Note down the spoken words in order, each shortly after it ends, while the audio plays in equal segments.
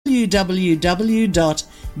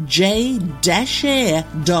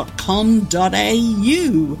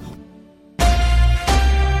www.j-air.com.au.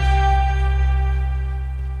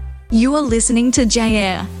 You are listening to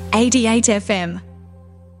J-Air 88 FM.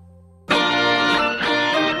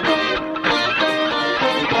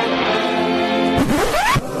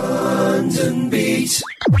 London Beat.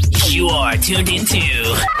 You are tuned into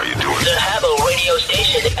the Habbo radio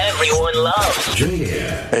station everyone loves.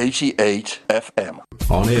 J-Air 88 FM.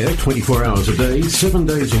 On air 24 hours a day, 7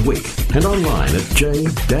 days a week. And online at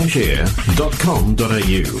j-air.com.au.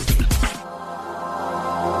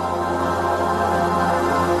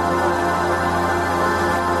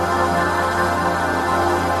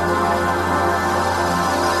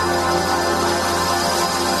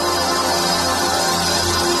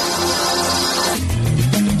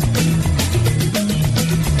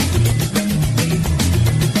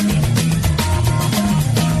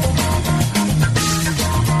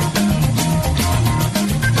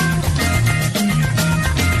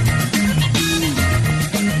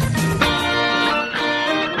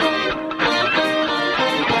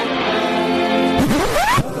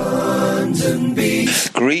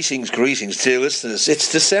 Greetings, dear listeners.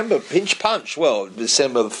 It's December, pinch punch. Well,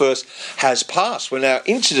 December the 1st has passed. We're now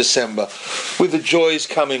into December with the joys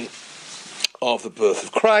coming of the birth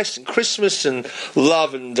of Christ and Christmas and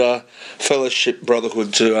love and fellowship,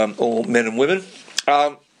 brotherhood to all men and women.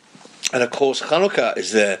 And of course, Hanukkah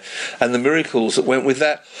is there and the miracles that went with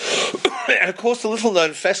that. And of course, the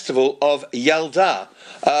little-known festival of Yalda,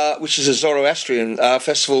 which is a Zoroastrian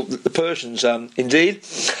festival that the Persians, indeed,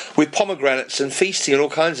 with pomegranates and feasting and all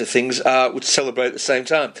kinds of things, would celebrate at the same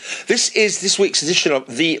time. This is this week's edition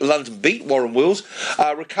of the London Beat. Warren Wills,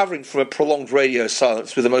 recovering from a prolonged radio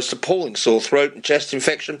silence with the most appalling sore throat and chest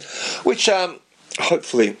infection, which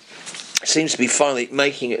hopefully seems to be finally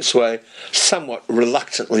making its way somewhat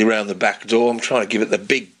reluctantly round the back door. I'm trying to give it the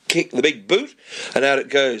big kick, the big boot, and out it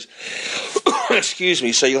goes. Excuse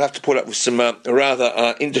me, so you'll have to put up with some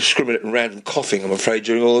rather indiscriminate and random coughing, I'm afraid,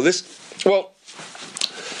 during all of this. Well,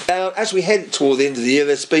 as we head toward the end of the year,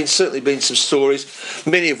 there's certainly been some stories,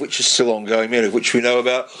 many of which are still ongoing, many of which we know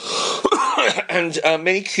about, and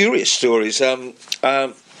many curious stories.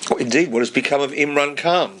 Indeed, what has become of Imran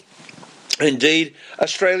Khan? Indeed,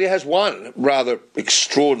 Australia has won, rather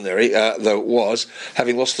extraordinary, though it was,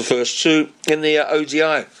 having lost the first two in the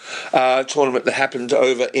ODI tournament that happened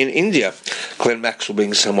over in India. Glenn Maxwell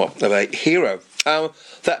being somewhat of a hero.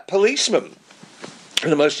 That policeman, in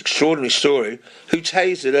the most extraordinary story, who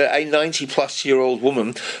tasered a 90-plus-year-old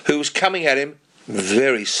woman who was coming at him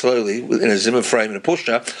very slowly, in a Zimmer frame and a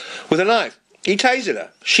push-up, with a knife. He tasered her.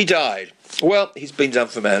 She died. Well, he's been done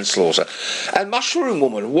for manslaughter. And Mushroom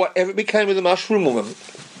Woman, whatever became of the Mushroom Woman?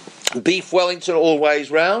 Beef Wellington all ways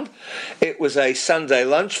round. It was a Sunday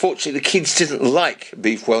lunch. Fortunately, the kids didn't like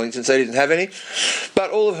beef Wellingtons. They didn't have any.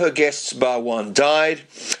 But all of her guests, bar one, died.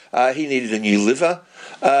 He needed a new liver.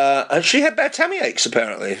 And she had bad tummy aches,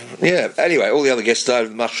 apparently. Yeah, anyway, all the other guests died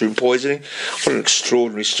of mushroom poisoning. What an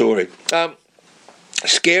extraordinary story.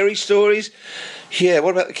 Scary stories? Yeah,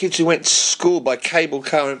 what about the kids who went to school by cable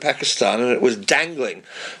car in Pakistan and it was dangling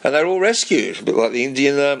and they were all rescued, a bit like the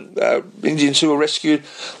Indians who were rescued,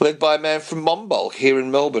 led by a man from Monbulk here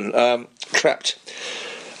in Melbourne, trapped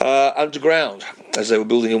underground as they were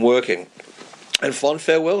building and working. And fond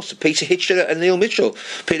farewells to Peter Hitchener and Neil Mitchell.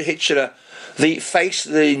 Peter Hitchener,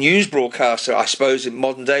 the news broadcaster, I suppose, in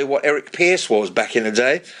modern day, what Eric Pearce was back in the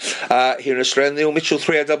day, here in Australia. Neil Mitchell,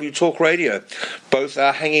 3RW Talk Radio. Both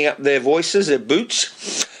are hanging up their voices, their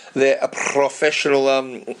boots, their professional,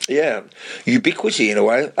 ubiquity in a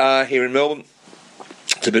way, here in Melbourne.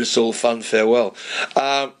 It's a bit of sort of fun farewell.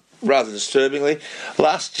 Rather disturbingly,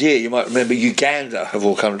 last year, you might remember, Uganda, of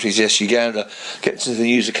all countries, yes, Uganda, gets into the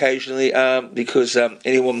news occasionally because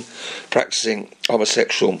anyone practicing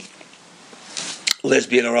homosexual,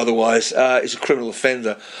 lesbian or otherwise, is a criminal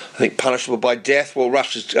offender, I think punishable by death. Well,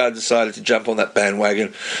 Russia's decided to jump on that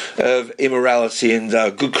bandwagon of immorality and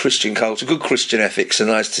good Christian culture, good Christian ethics,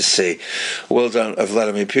 and nice to see. Well done,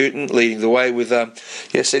 Vladimir Putin, leading the way with,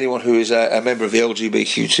 anyone who is a member of the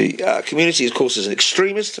LGBTQ community, of course, is an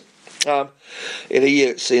extremist. In a year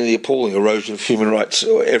it's seen the appalling erosion of human rights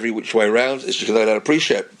every which way round, as you can no doubt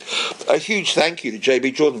appreciate. A huge thank you to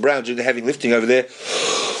JB Jordan Brown doing the heavy lifting over there.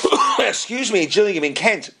 Excuse me, Gillingham in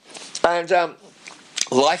Kent. And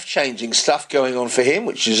life-changing stuff going on for him,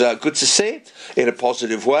 which is good to see in a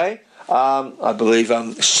positive way. I believe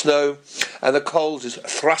snow and the cold has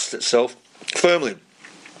thrust itself firmly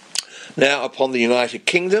now upon the United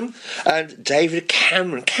Kingdom, and David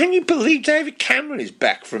Cameron. Can you believe David Cameron is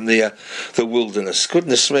back from the wilderness?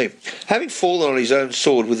 Goodness me. Having fallen on his own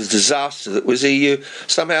sword with a disaster that was EU,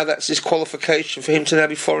 somehow that's his qualification for him to now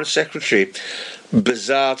be Foreign Secretary.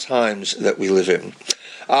 Bizarre times that we live in.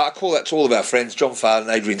 I call that to all of our friends, John Farden,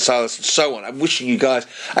 Adrian Silas, and so on. I'm wishing you guys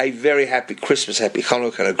a very happy Christmas, happy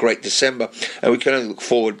Hanukkah, and a great December, and we can only look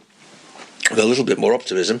forward with a little bit more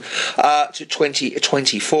optimism to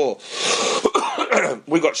 2024.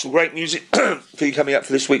 We've got some great music for you coming up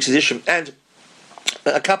for this week's edition, and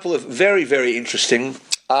a couple of very, very interesting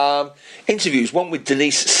interviews. One with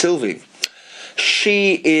Denise Sylvie.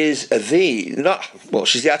 She is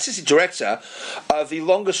she's the artistic director of the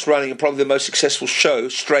longest running and probably the most successful show,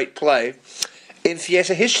 straight play, in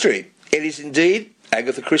theatre history. It is indeed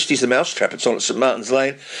Agatha Christie's The Mousetrap. It's on at St Martin's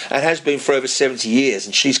Lane and has been for over 70 years,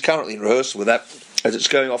 and she's currently in rehearsal with that as it's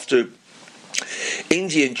going off to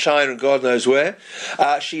India and China and God knows where.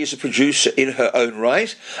 She is a producer in her own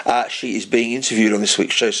right. She is being interviewed on this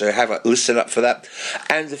week's show, so have a listen up for that.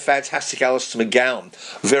 And the fantastic Alistair McGowan,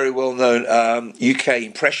 very well known UK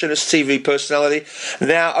impressionist TV personality,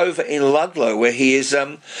 now over in Ludlow, where he is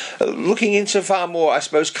looking into far more, I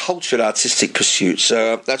suppose, cultured artistic pursuits.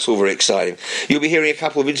 So that's all very exciting. You'll be hearing a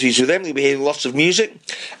couple of interviews with them. You'll be hearing lots of music,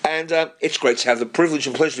 and it's great to have the privilege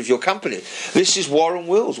and pleasure of your company. This is Warren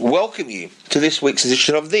Wills. Welcome you to this week's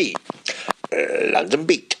edition of the London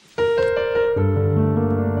Beat.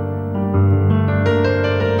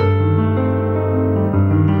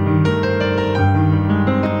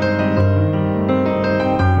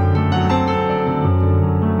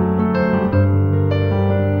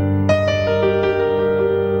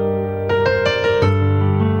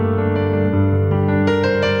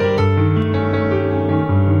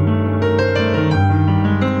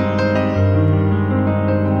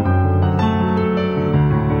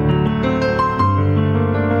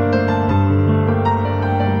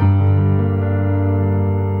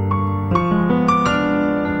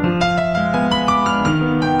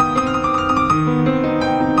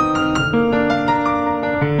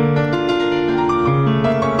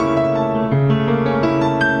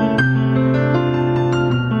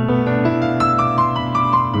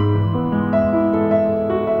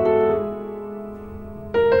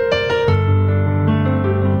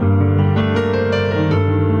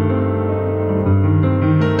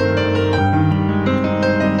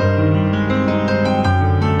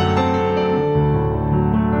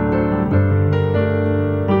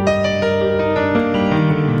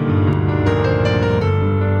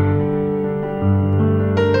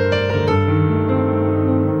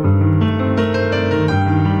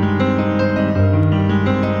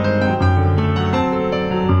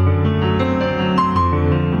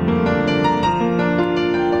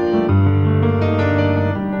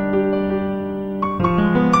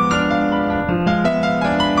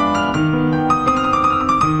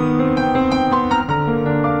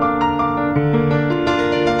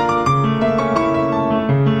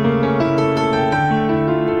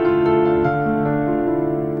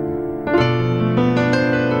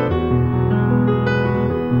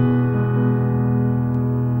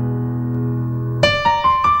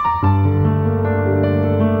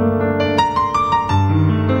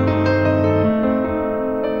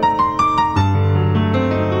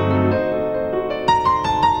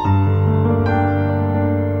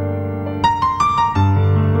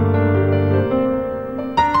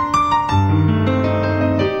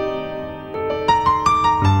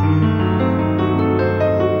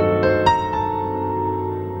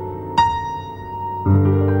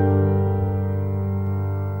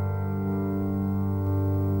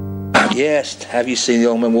 Yes, have you seen the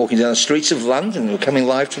old man walking down the streets of London? We're coming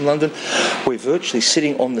live from London. We're virtually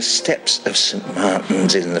sitting on the steps of St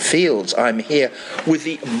Martin's in the Fields. I'm here with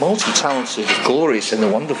the multi-talented, glorious and the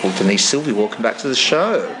wonderful Denise Sylvie. Welcome back to the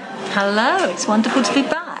show. Hello, it's wonderful to be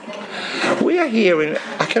back. We are here in,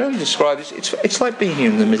 I can only describe this, it's like being here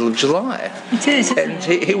in the middle of July. It is, isn't and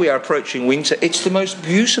it? Here we are approaching winter. It's the most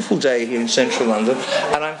beautiful day here in central London,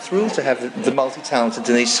 and I'm thrilled to have the multi-talented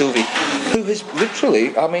Denise Sylvie, who has literally,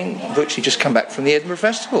 virtually just come back from the Edinburgh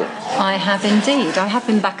Festival. I have indeed. I have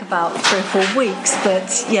been back about 3 or 4 weeks,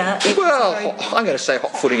 but yeah. I'm going to say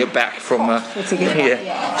hot-footing it back from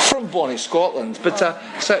from Bonnie, Scotland. But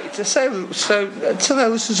so tell our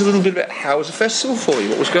listeners a little bit about how was the festival for you?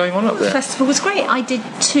 What was going on up there? The festival was great. I did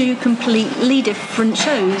 2 completely different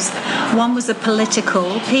shows. One was a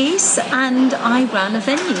political piece, and I ran a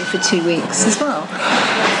venue for 2 weeks as well.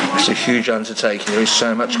 It's a huge undertaking. There is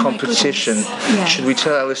so much competition. Yeah. Should we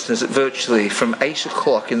tell our listeners that virtually from 8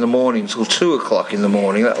 o'clock in the morning till 2 o'clock in the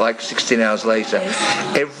morning, like 16 hours later,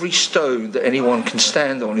 every stone that anyone can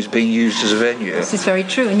stand on is being used as a venue? This is very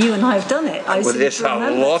true, and you and I have done it. Well, there's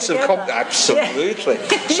a lot of absolutely.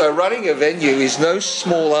 Yeah. So running a venue is no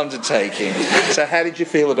small undertaking. So how did you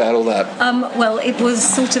feel about all that? Well, it was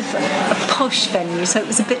sort of a posh venue, so it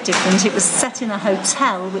was a bit different. It was set in a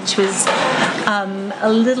hotel, which was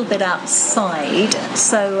a little bit outside,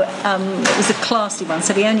 so it was a classy one.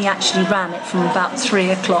 So we only actually ran it from about 3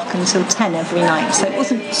 o'clock until 10 every night, so it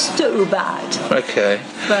wasn't so bad. Okay.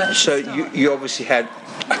 But So you obviously had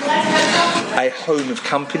a home of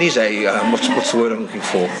companies, what's the word I'm looking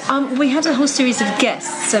for? We had a whole series of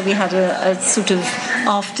guests, so we had a sort of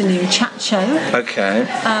afternoon chat show. Okay.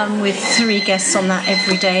 With 3 guests on that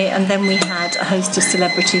every day, and then we had a host of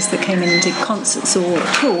celebrities that came in and did concerts or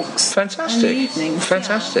talks. Fantastic. In the evenings.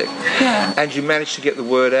 Fantastic. Yeah. And you managed to get the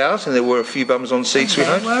word out, and there were a few bums on seats, we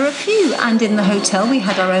There hope? were a few, and in the hotel we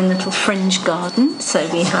had our own little fringe garden, so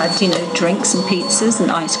we had, drinks and pizzas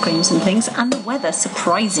and ice creams and things, and the weather,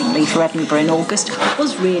 surprisingly for Edinburgh in August,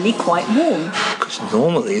 was really quite warm. Because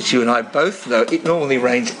normally, as you and I both know, it normally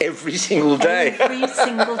rains every single day. Every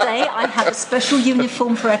single day. I have a special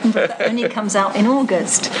uniform for Edinburgh that only comes out in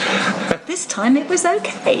August. This time it was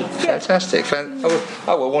okay. Fantastic.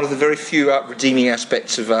 Well, one of the very few redeeming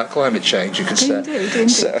aspects of climate change, you could say. Indeed,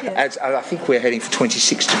 So, yes. I think we're heading for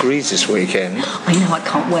 26 degrees this weekend. I know, I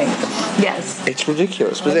can't wait. Yes. It's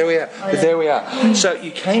ridiculous, but there we are. So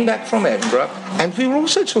you came back from Edinburgh, and we were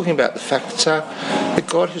also talking about the fact that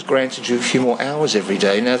God has granted you a few more hours every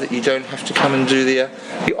day now that you don't have to come and do the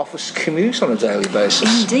office commute on a daily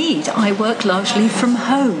basis. Indeed, I work largely from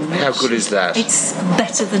home. How good is that? It's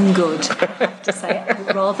better than good, I have to say. I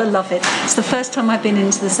would rather love it. It's the first time I've been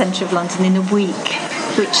into the centre of London in a week,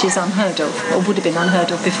 which is unheard of, or would have been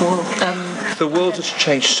unheard of before. The world has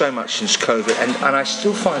changed so much since COVID, and I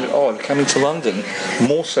still find it odd coming to London,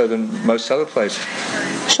 more so than most other places.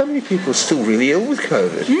 So many people are still really ill with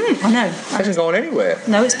COVID. I know. It hasn't gone anywhere.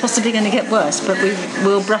 No, it's possibly going to get worse, but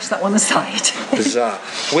we'll brush that one aside. Bizarre.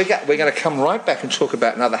 We're going to come right back and talk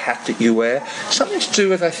about another hat that you wear. Something to do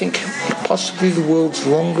with, I think, possibly the world's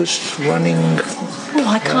longest running... Oh,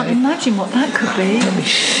 I can't imagine what that could be. Let me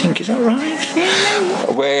think, is that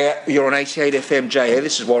right? Where you're on 88 FM JA.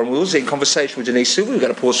 This is Warren Wills in conversation with Denise Silver. We're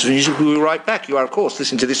going to pause for music. We'll be right back. You are, of course,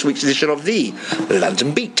 listening to this week's edition of the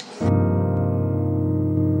London Beat.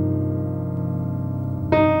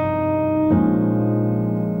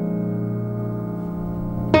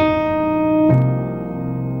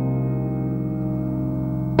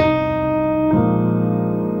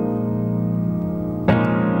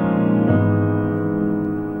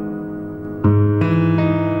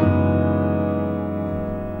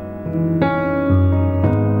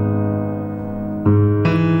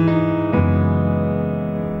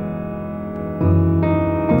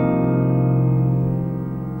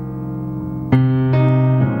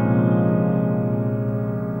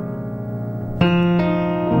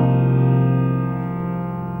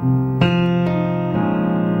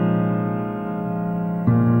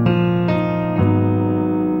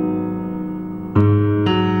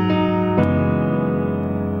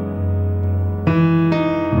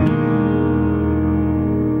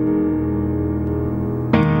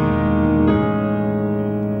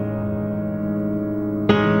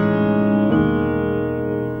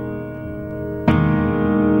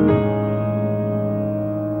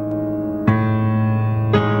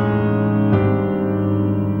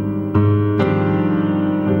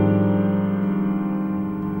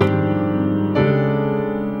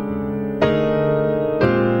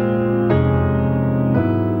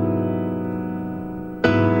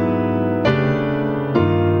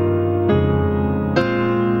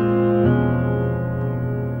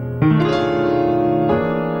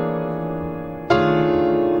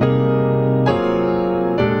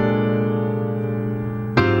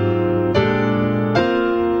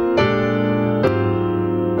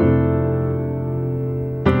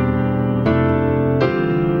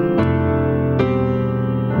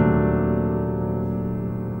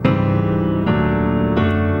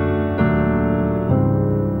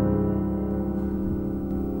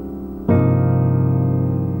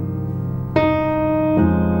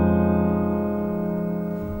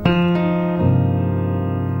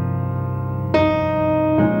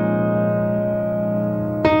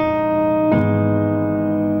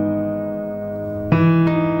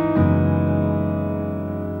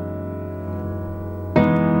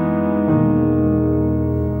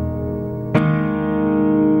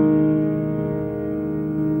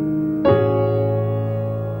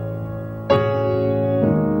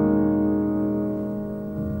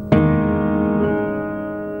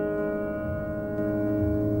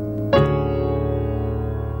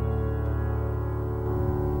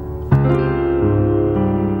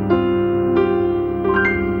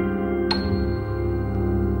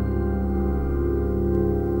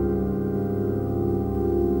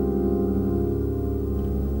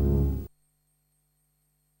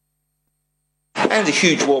 And a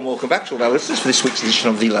huge warm welcome back to all our listeners for this week's edition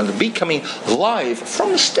of the London Beat, coming live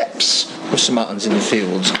from the steps of St Martin's in the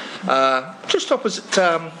Fields. Just opposite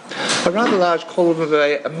a rather large column of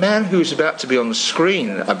a man who's about to be on the screen,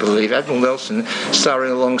 I believe, Admiral Nelson,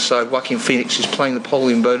 starring alongside Joaquin Phoenix, who's playing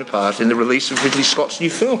Napoleon Bonaparte in the release of Ridley Scott's new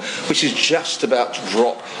film, which is just about to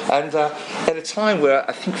drop. And at a time where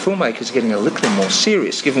I think filmmakers are getting a little more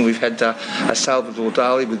serious, given we've had Salvador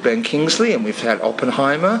Dali with Ben Kingsley, and we've had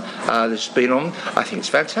Oppenheimer that's been on. I think it's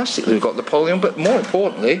fantastic that we've got Napoleon, but more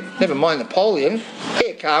importantly, never mind Napoleon,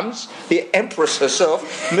 here comes the Empress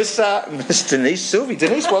herself, Miss Denise Sylvie.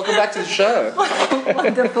 Denise, welcome back to the show.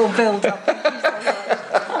 Wonderful build-up.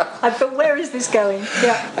 I thought, where is this going?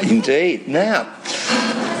 Yeah. Indeed. Now,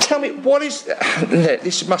 tell me, what is...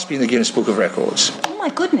 This must be in the Guinness Book of Records. Oh, my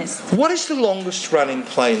goodness. What is the longest-running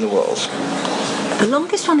play in the world? The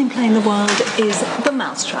longest-running play in the world is The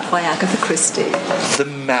Mousetrap by Agatha Christie. The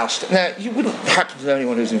Mousetrap. Now, you wouldn't happen to know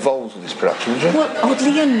anyone who's involved with this production, would you? Well,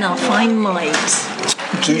 oddly enough, I might.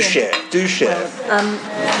 Do share.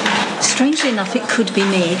 Strangely enough, it could be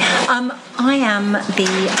me. I am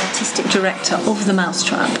the artistic director of The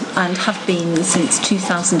Mousetrap and have been since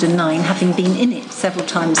 2009, having been in it several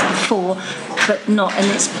times before, but not.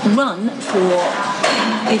 And it's run for,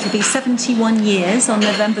 it'll be 71 years on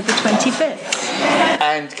November the 25th.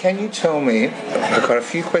 And can you tell me, I've got a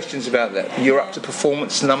few questions about that. You're up to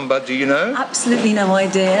performance number, do you know? Absolutely no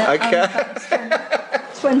idea. Okay.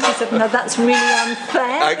 27. No, that's really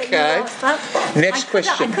unfair. Okay. Next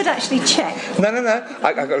question. I could actually check. No.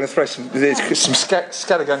 I'm going to throw some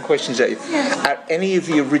scattergun questions at you. Yeah. Are any of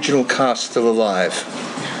the original cast still alive?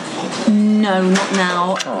 No, not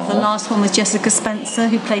now. Aww. The last one was Jessica Spencer,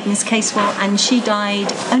 who played Miss Casewell, and she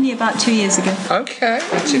died only about 2 years ago. Okay,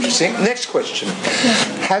 that's interesting. Next question. Yeah.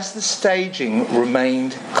 Has the staging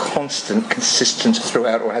remained consistent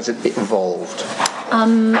throughout, or has it evolved?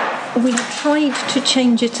 We tried to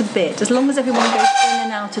change it a bit. As long as everyone goes in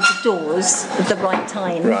and out of the doors at the right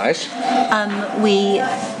time. Right. We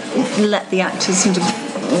let the actors sort of...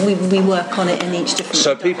 We work on it in each different...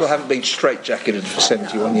 So people haven't been straitjacketed for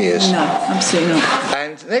 71 years? No, absolutely not.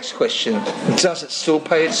 And next question, does it still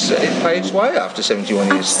pay its way after 71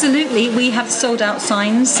 years? Absolutely. We have sold out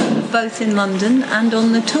signs, both in London and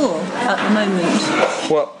on the tour at the moment.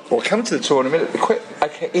 Well, we'll come to the tour in a minute.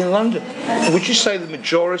 Okay, in London, would you say the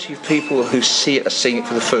majority of people who see it are seeing it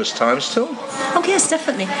for the first time still? Oh yes,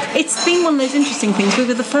 definitely. It's been one of those interesting things. We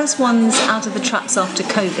were the first ones out of the traps after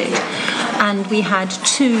COVID, and we had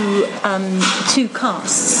two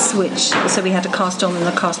casts, so we had a cast on and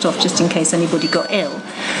a cast off just in case anybody got ill,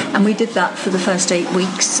 and we did that for the first 8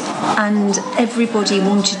 weeks, and everybody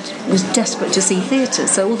was desperate to see theatre,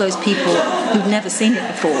 so all those people who'd never seen it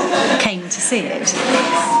before came to see it,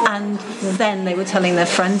 and then they were telling their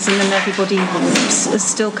friends, and then everybody is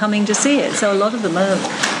still coming to see it, so a lot of them are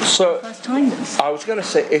first timers. I was going to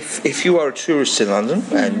say, if you are a tourist in London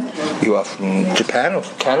and you are from Japan or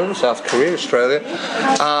from Canada, South Korea, Australia,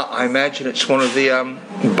 I imagine it's one of the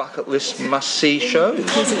bucket list must-see shows.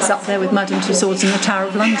 Because it's up there with Madame Tussauds and the Tower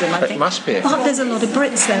of London, I think. It must be. But there's a lot of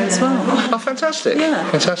Brits there as well. Oh, fantastic. Yeah.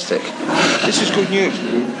 Fantastic. This is good news.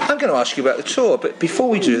 I'm going to ask you about the tour, but before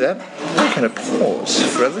we do that, we're going to pause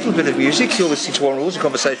for a little bit of music. You're listening to One Rules, a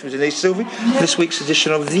conversation with Denise Sylvie, this week's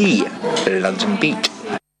edition of the London Beat.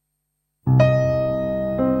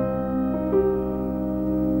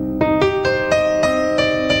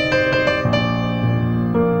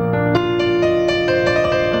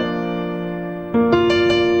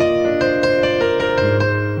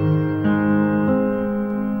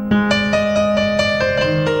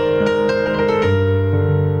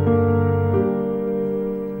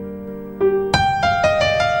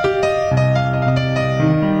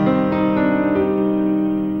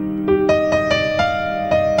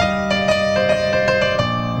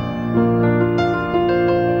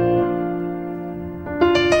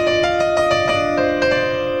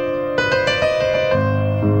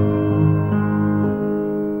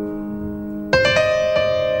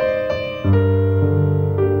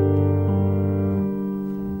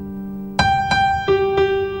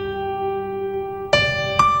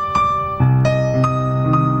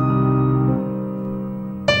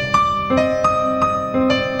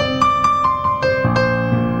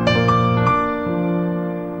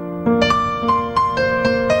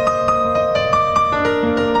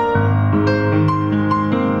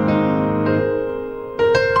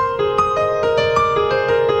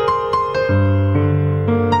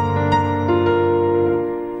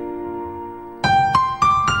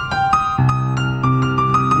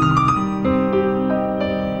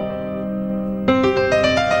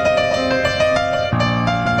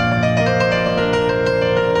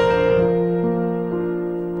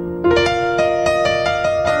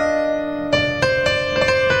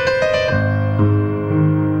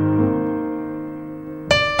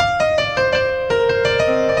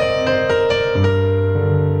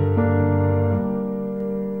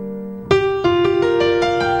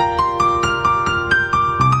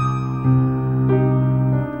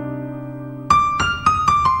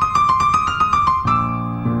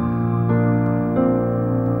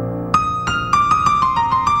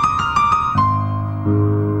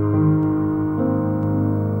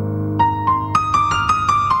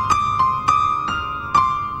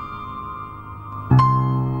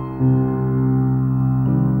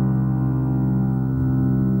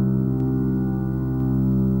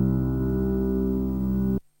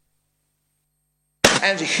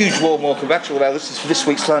 And a huge warm welcome back to all our listeners for this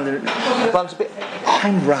week's London.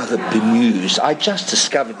 I'm rather bemused. I just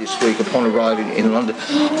discovered this week upon arriving in London,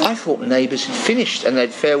 I thought Neighbours had finished and they'd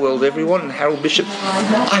farewelled everyone and Harold Bishop.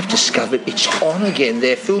 I've discovered it's on again.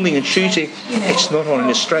 They're filming and shooting. It's not on in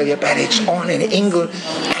Australia, but it's on in England.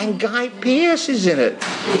 And Guy Pearce is in it.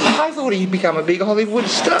 I thought he'd become a big Hollywood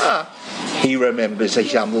star. He remembers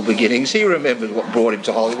his humble beginnings. He remembers what brought him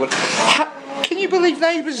to Hollywood. Can you believe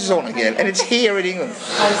Neighbours is on again? And it's here in England.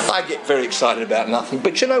 I get very excited about nothing.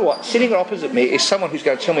 But you know what? Sitting opposite me is someone who's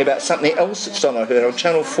going to tell me about something else that's on, I heard, on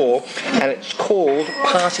Channel 4, and it's called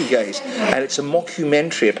Partygate. And it's a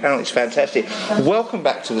mockumentary. Apparently it's fantastic. Welcome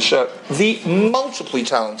back to the show. The multiply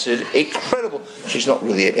talented, incredible... She's not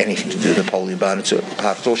really anything to do with Napoleon Bonaparte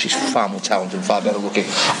at all. She's far more talented and far better looking.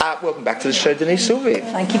 Welcome back to the show, Denise Sylvie.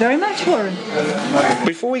 Thank you very much, Warren.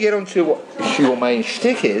 Before we get on to what your main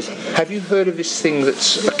shtick is, have you heard of this thing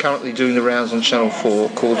that's currently doing the rounds on Channel 4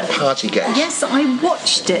 called Partygate? Yes, I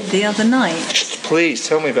watched it the other night. Please,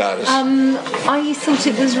 tell me about it. I thought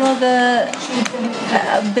it was rather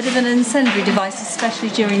a bit of an incendiary device, especially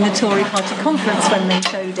during the Tory party conference when they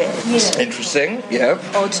showed it. Interesting, yeah.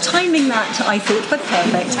 Odd timing that, I thought, but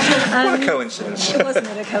perfect. What a coincidence. It wasn't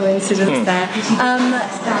a coincidence there.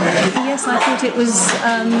 Yes, I thought it was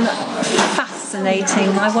fascinating.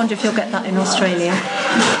 I wonder if you'll get that in Australia.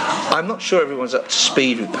 I'm not sure everyone's up to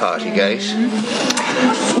speed with Partygate.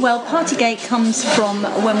 Well, Partygate comes from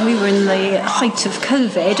when we were in the height of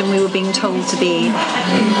COVID and we were being told to be,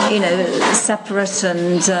 separate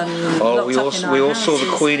and we all saw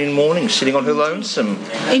the Queen in mourning, sitting on her lonesome.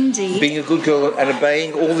 Indeed. Being a good girl and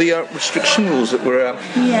obeying all the restriction rules that were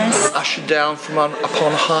ushered down from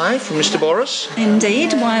upon high from Mr. Boris.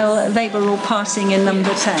 Indeed, while they were all partying in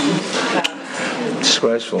number 10.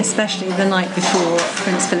 Disgraceful. Especially the night before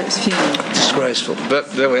Prince Philip's funeral. Disgraceful.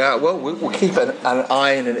 But there we are. Well, we'll keep an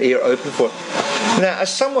eye and an ear open for it. Now,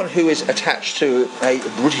 as someone who is attached to a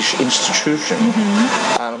British institution,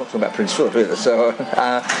 and I'm not talking about Prince Philip either,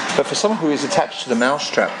 but for someone who is attached to the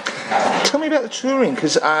Mousetrap, tell me about the touring,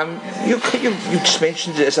 because you just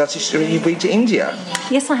mentioned it as artist, you've been to India.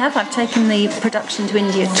 Yes, I have. I've taken the production to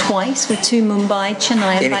India twice, with to Mumbai,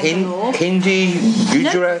 Chennai and Bangalore. Hindi,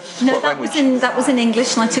 Gujarat? No, that was in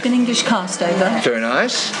English, and I took an English cast over. Very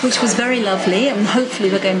nice. Which was very lovely, and hopefully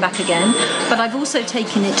we're going back again. But I've also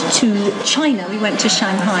taken it to China. We went to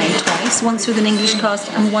Shanghai twice, once with an English cast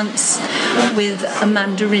and once with a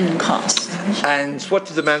Mandarin cast. And what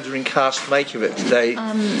did the Mandarin cast make of it?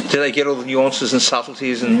 Did they get all the nuances and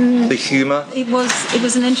subtleties and the humour? It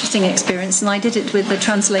was an interesting experience, and I did it with a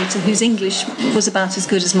translator whose English was about as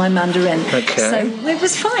good as my Mandarin. Okay. So it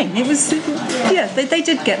was fine. It was, they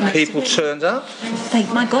did get most people of it. Turned up?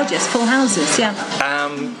 My God, yes, full houses, yeah.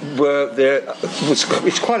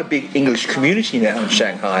 It's quite a big English community now in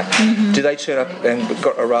Shanghai. Did they turn up and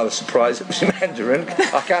got a rather surprise it was in Mandarin?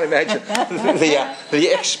 I can't imagine the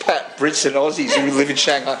expat Brits and Aussies who live in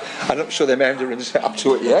Shanghai. I'm not sure their Mandarin's up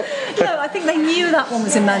to it yet. No, I think they knew that one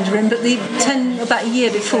was in Mandarin, but about a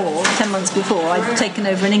year before, 10 months before, I'd taken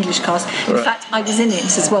over an English cast. In fact, I was in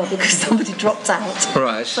it as well because somebody dropped out.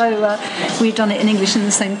 Right. So we'd done it in English in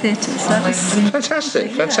the same theatre. So that was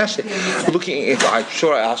fantastic. I'm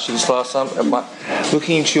sure I asked you this last time,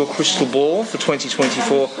 looking into your crystal ball for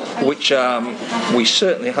 2024, which we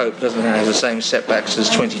certainly hope doesn't have the same setbacks as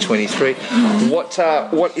 2023.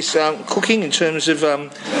 What is cooking in terms of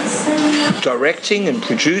directing and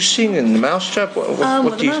producing and the Mousetrap?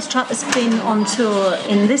 The Mousetrap has been on tour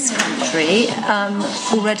in this country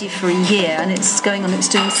already for a year, and it's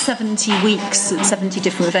doing 70 weeks at 70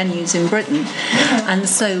 different venues in Britain, and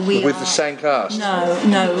so with the same cast.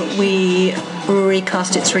 No, we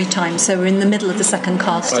recast it 3 times, so we're in the middle of the second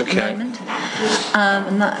cast at the moment,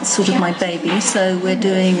 and that's sort of my baby. So we're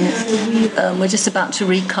just about to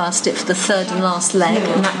recast it for the 3rd and last leg,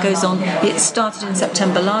 and that goes on. It started in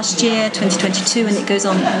September last year, 2022, and it goes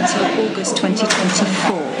on until August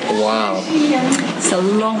 2024. Wow. It's a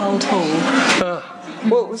long old haul.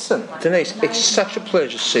 Well, listen, Denise, it's such a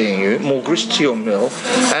pleasure seeing you. More grist to your mill,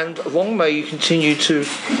 and long may you continue to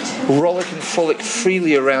rollick and frolic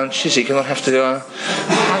freely around Chiswick and not have to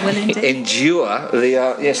endure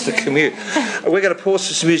the commute. We're going to pause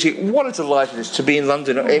for some music. What a delight it is to be in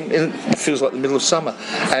London. It feels like the middle of summer,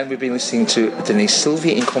 and we've been listening to Denise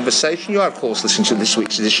Sylvie in conversation. You are, of course, listening to this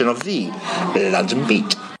week's edition of the London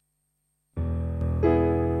Beat.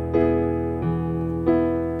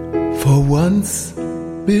 For once,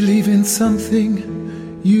 believe in something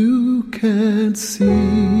you can't see.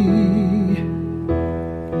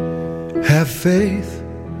 Have faith,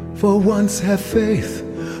 for once have faith,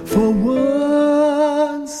 for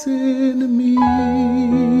once in me.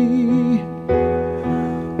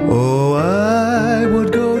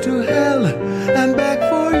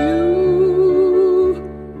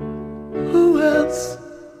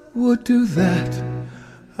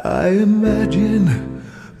 imagine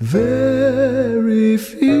very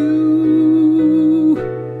few.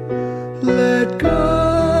 Let go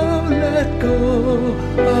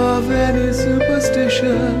of any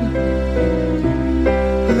superstition.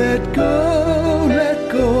 Let go,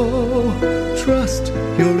 trust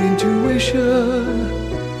your intuition.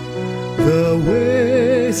 The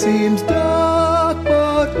way seems dark,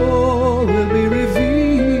 but all will be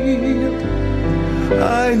revealed.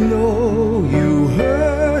 I know you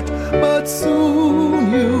hurt, but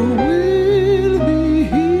soon you will be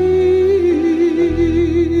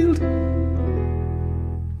healed.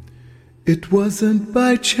 It wasn't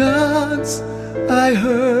by chance I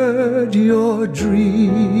heard your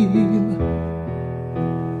dream.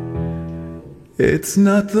 It's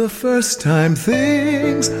not the first time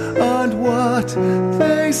things aren't what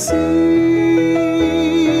they seem.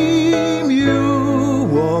 You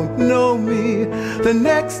won't know me the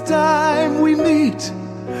next time we meet.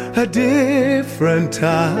 A different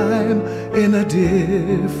time in a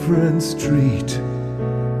different street.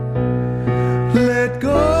 Let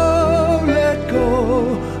go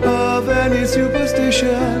of any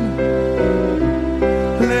superstition.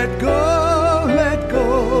 Let go,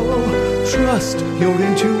 trust your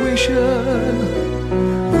intuition.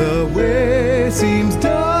 The way seems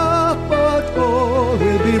dark, but all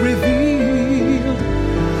will be revealed.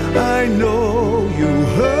 I know you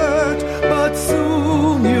hurt, but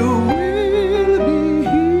soon you will be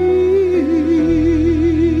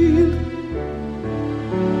healed.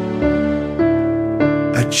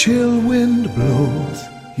 A chill wind blows,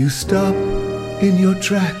 you stop in your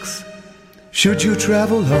tracks. Should you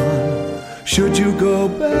travel on? Should you go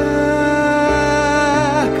back?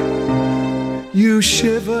 You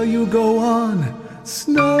shiver, you go on.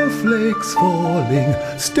 Snowflakes falling,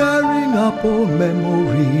 stirring up old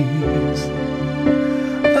memories.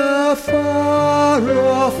 A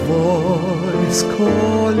far-off voice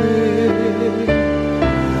calling.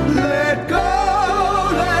 Let go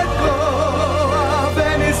of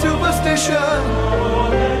any superstition.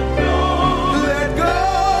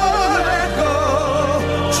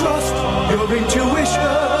 Your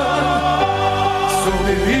intuition. So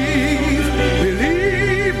believe in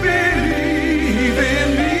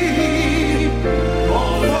me.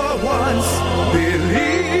 For once,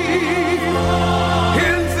 believe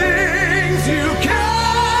in things you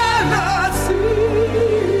cannot see.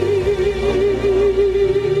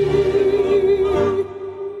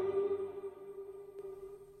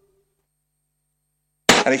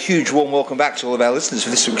 And a huge warm welcome back to all of our listeners for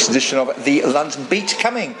this week's edition of the London Beat,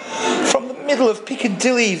 coming from the middle of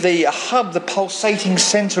Piccadilly, the hub, the pulsating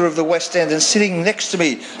centre of the West End. And sitting next to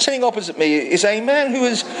me, sitting opposite me, is a man who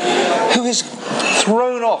has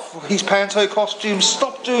thrown off his panto costume,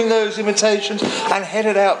 stopped doing those imitations, and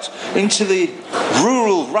headed out into the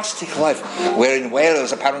rural, rustic life, where in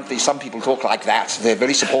Wales apparently some people talk like that. They're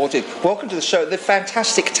very supportive. Welcome to the show. The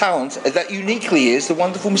fantastic talent that uniquely is the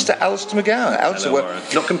wonderful Mr. Alistair McGowan. Hello,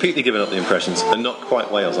 not completely giving up the impressions, and not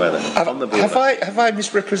quite Wales either. Have I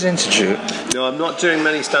misrepresented you? No, I'm not doing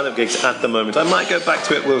many stand-up gigs at the moment. I might go back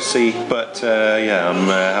to it, we'll see. But I'm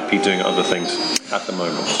happy doing other things at the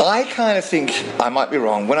moment. I kind of think, I might be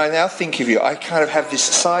wrong, when I now think of you, I kind of have this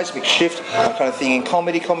seismic shift. I'm kind of thinking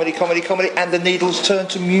comedy, and the needles turn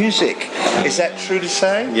to music. Is that true to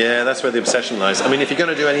say? Yeah, that's where the obsession lies. I mean, if you're going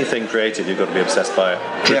to do anything creative, you've got to be obsessed by it,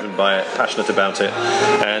 driven by it, passionate about it,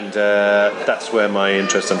 and that's where my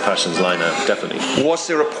interests and passions lie now, definitely. Was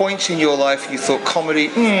there a point in your life you thought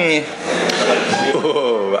comedy,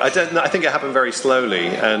 Oh, I don't know. I think it happened very slowly,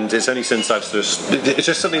 and it's only since I've it's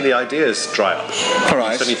just suddenly the ideas dry up.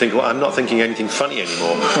 Right. You suddenly think, well, I'm not thinking anything funny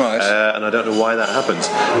anymore. Right. And I don't know why that happens.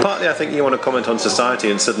 Partly, I think you want to comment on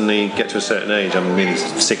society and suddenly get to a certain age. I'm nearly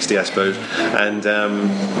 60, I suppose, and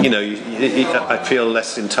I feel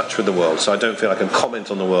less in touch with the world, so I don't feel I can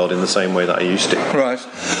comment on the world in the same way that I used to. Right.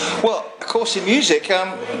 Well, of course, in music,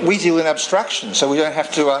 we deal in abstraction, so we don't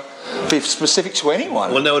have to be specific to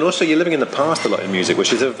anyone. Well, no, and also you're living in the past a lot in music,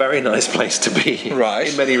 which is a very nice place to be. Right.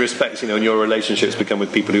 In many respects, and your relationships become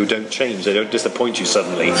with people who don't change. They don't disappoint you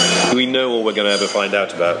suddenly. We know all we're going to ever find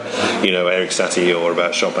out about, Eric Satie or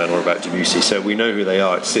about Chopin or about Debussy, so we know who they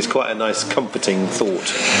are. It's quite a nice, comforting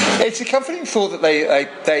thought. It's a comforting thought that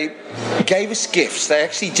they gave us gifts. They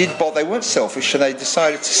actually did, they weren't selfish, and they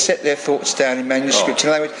decided to set their thoughts down in manuscript.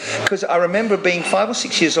 Because I remember being 5 or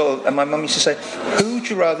 6 years old, and my mum used to say, "Who would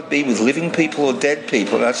you rather be with living people or dead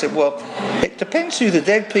people? And I said, well, it depends who the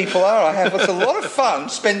dead people are. I have a lot of fun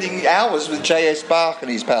spending hours with J.S. Bach and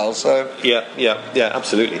his pals. So Yeah,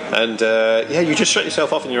 absolutely. And you just shut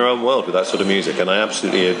yourself off in your own world with that sort of music, and I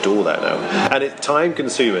absolutely adore that now. And it's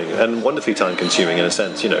time-consuming and wonderfully time-consuming in a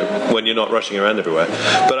sense, when you're not rushing around everywhere.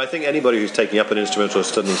 But I think anybody who's taking up an instrument or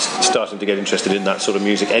suddenly starting to get interested in that sort of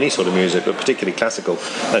music, any sort of music, but particularly classical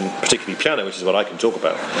and particularly piano, which is what I can talk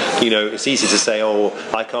about, it's easy to say, oh,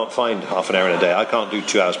 I can't find half an hour in a day, I can't do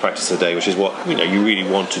 2 hours practice a day, which is what you really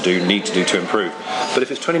want to do, need to do to improve. But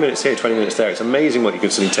if it's 20 minutes here, 20 minutes there, it's amazing what you can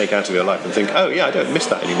suddenly take out of your life and think, oh yeah, I don't miss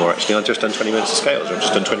that anymore actually. I've just done 20 minutes of scales, or I've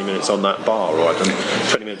just done 20 minutes on that bar, or I've done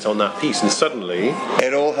 20 minutes on that piece, and suddenly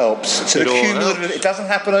it all helps. It's an accumulative. It doesn't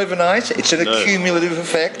happen overnight. It's an accumulative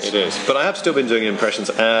effect. It is. But I have still been doing impressions,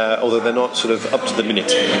 although they're not sort of up to the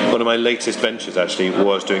minute. One of my latest ventures actually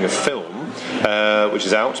was doing a film, which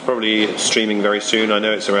is out, probably streaming very soon. I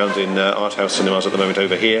know it's around in art house cinemas at the moment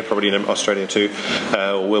over here, probably in Australia too,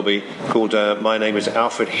 or will be, called My Name is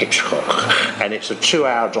Alfred Hitchcock, and it's a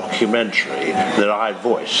 2-hour documentary that I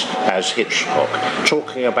voice as Hitchcock,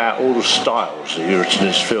 talking about all the styles that used in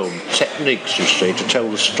this film, techniques, you see, to tell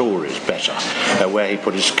the stories better, where he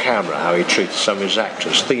put his camera, how he treats some of his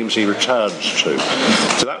actors, themes he returns to.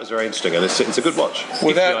 So that was very interesting, and it's a good watch.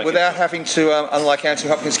 Without having to, unlike Anthony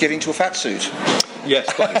Hopkins, get into a fat suit.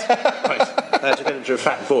 Yes, quite. To get into a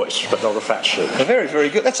fat voice, but not a fat suit. Very, very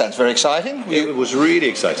good. That sounds very exciting. It was really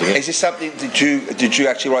exciting. Is this something? Did you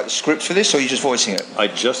actually write the script for this, or are you just voicing it? I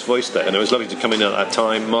just voiced it, and it was lovely to come in at that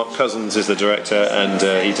time. Mark Cousins is the director, and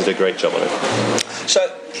he did a great job on it.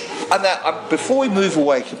 So, before we move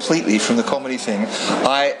away completely from the comedy thing,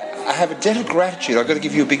 I have a debt of gratitude. I've got to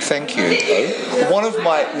give you a big thank you. One of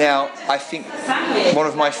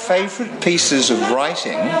my favourite pieces of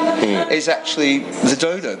writing is actually the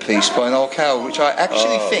Dodo piece by Noel Cowell, which I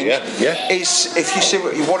actually think is, if you say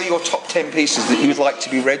what are your top 10 pieces that you would like to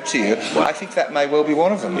be read to you, I think that may well be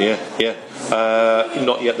one of them.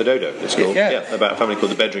 Not Yet the Dodo, it's called. About a family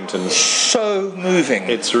called the Bedringtons. So moving.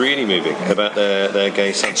 It's really moving, about their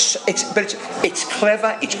gay son. It's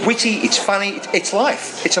clever, it's witty, it's funny, it's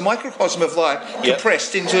life. It's a microcosm of life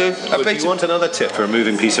compressed into a bit. If you want another tip for a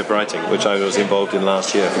moving piece of writing, which I was involved in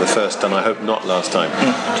last year for the first and I hope not last time,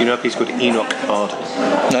 do you know a piece called Enoch Arden?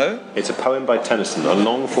 No. It's a poem by Tennyson, a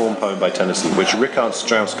long-form poem by Tennyson, which Richard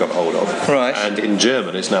Strauss got hold of. Right. And in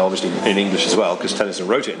German, it's now obviously in English as well, because Tennyson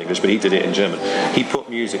wrote it in English, but he did it in German. He put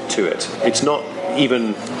music to it. It's not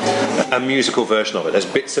even a musical version of it. There's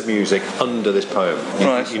bits of music under this poem.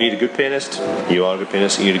 You need a good pianist, you are a good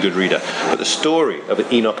pianist, you need a good reader. But the story of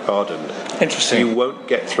Enoch Arden, interesting. You won't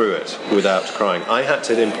get through it without crying. I had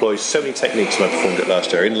to employ so many techniques when I performed it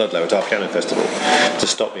last year in Ludlow at our piano festival to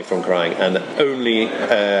stop me from crying, and only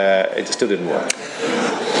it still didn't work.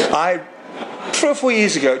 3 or 4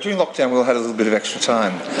 years ago, during lockdown, we all had a little bit of extra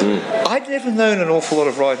time. I'd never known an awful lot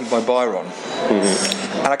of writing by Byron.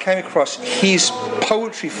 And I came across his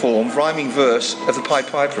poetry form, rhyming verse of the Pied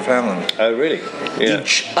Piper of Hamelin. Oh, really? Yeah.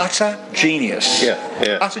 Utter genius.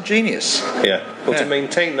 Yeah. Utter genius. Yeah. Well, to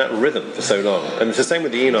maintain that rhythm for so long. And it's the same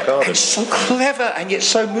with the Enoch Arden. It's so clever and yet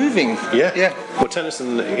so moving. Yeah. Well,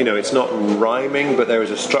 Tennyson, it's not rhyming, but there is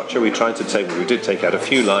a structure we tried to take. We did take out a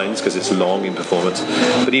few lines because it's long in performance.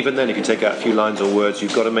 But even then, if you take out a few lines or words,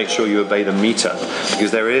 you've got to make sure you obey the meter,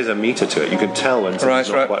 because there is a meter to it. You can tell when something's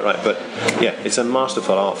not quite right. But yeah, it's a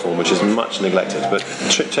masterful art form which is much neglected. But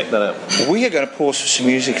check that out. We are going to pause for some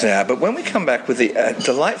music now, but when we come back with the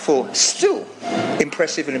delightful, still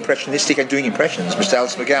impressive and impressionistic and doing impressions, Mr.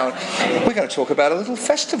 Alice McGowan, we're going to talk about a little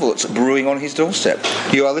festival that's brewing on his doorstep.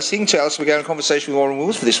 You are listening to Alice McGowan Conversation with Warren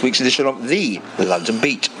Wills for this week's edition of The London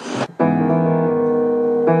Beat.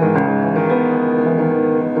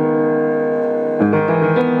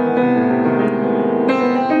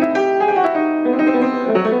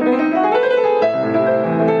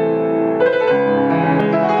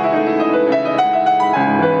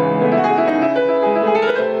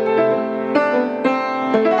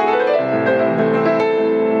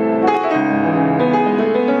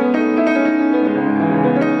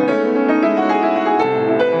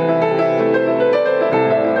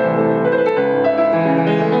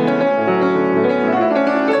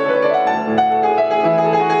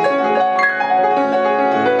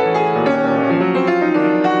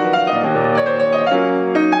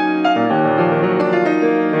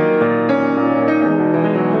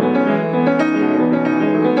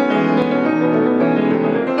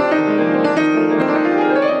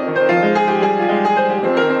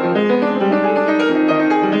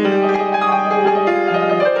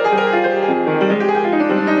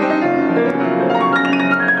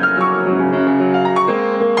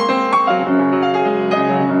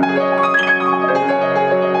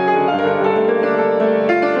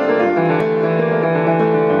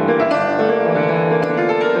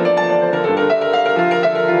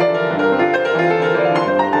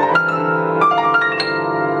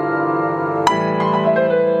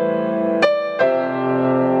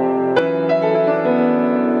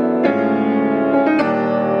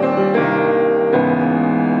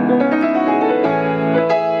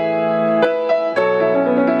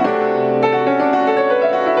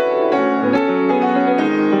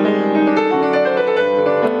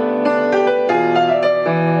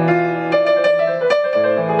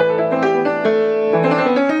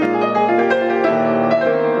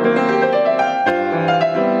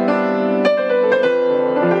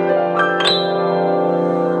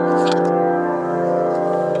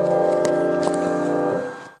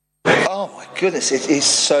 goodness, it is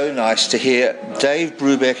so nice to hear Dave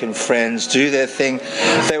Brubeck and friends do their thing.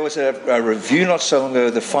 There was a review not so long ago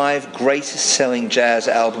of the 5 greatest selling jazz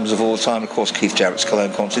albums of all time. Of course, Keith Jarrett's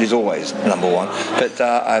Cologne concert is always number 1.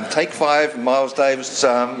 But Take 5, Miles Davis,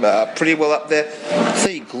 pretty well up there.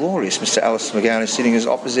 The glorious Mr. Alistair McGowan is sitting as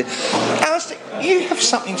opposite. Alistair, you have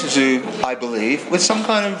something to do, I believe, with some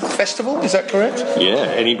kind of festival, is that correct? Yeah,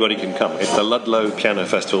 anybody can come. It's the Ludlow Piano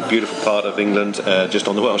Festival, beautiful part of England, just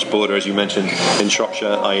on the Welsh border, as you mentioned, in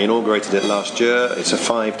Shropshire. I inaugurated it last year. It's a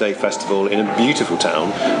 5-day festival in a beautiful town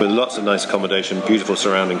with lots of nice accommodation, beautiful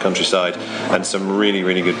surrounding countryside, and some really,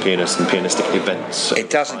 really good pianists and pianistic events. It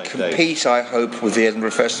doesn't compete, I hope, with the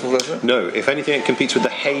Edinburgh Festival, does it? No, if anything, it competes with the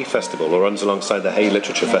Hay Festival, or runs alongside the Hay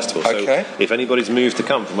Literature Festival. Okay. So if anybody's moved to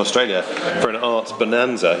come from Australia for an arts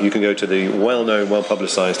bonanza, you can go to the well-known,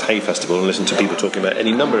 well-publicised Hay Festival and listen to people talking about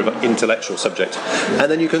any number of intellectual subjects,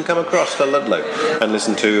 and then you can come across to Ludlow and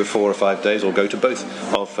listen to 4 or 5 days, or go to both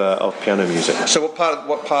of piano music. So what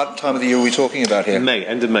time of the year are we talking about here? May,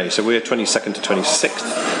 end of May. So we're 22nd to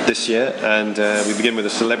 26th this year, and we begin with a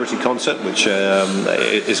celebrity concert, which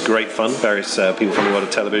is great fun. Various people from the world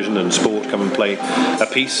of television and sport come and play a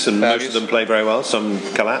piece, and most of them play very well. Some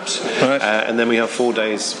collapse. Right. And then we have 4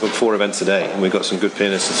 days with 4 events a day, and we've got some good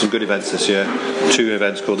pianists and some good events this year. 2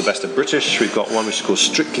 events called the Best of British. We've got one which is called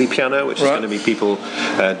Strictly Piano, which is going to be people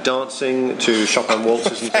dancing to Chopin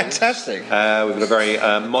waltzes and things. Fantastic. We've got a very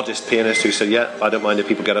modest pianist who said, yeah, I don't mind if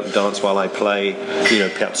people get up and dance while I play,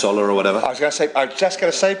 Piazzolla or whatever. I was just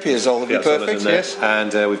going to say Piazzolla would be perfect, yes.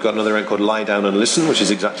 And we've got another event called Lie Down and Listen, which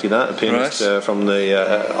is exactly that. A pianist from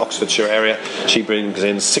the Oxfordshire area. She brings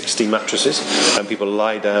in 60 mattresses, and people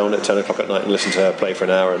lie down at 10 o'clock at night and listen to her play for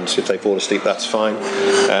an hour, and if they fall asleep, that's fine.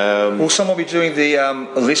 Will someone be doing the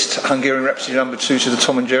Liszt Hungarian Rhapsody No. 2 to the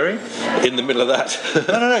Tom and Jerry? In the middle of that?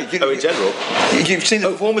 No. In general? You've seen the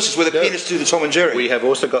performances where the pianists do the Tom and Jerry? We have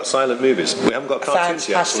also got silent movies. We haven't got cartoons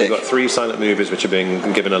yet. So we've got 3 silent movies which are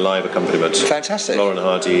being given a live accompaniment. Fantastic. Lauren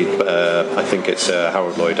Hardy, I think it's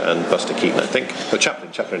Harold Lloyd and Buster Keaton, I think. No,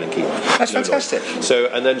 Chaplin and Keaton. That's fantastic. So,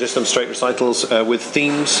 and then just some straight recitals with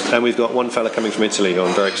themes, and we've got one fella coming from Italy who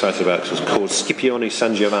I'm very excited about. It's called Scipione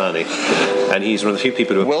San Giovanni, and he's one of the few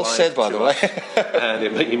people who well said, by the way.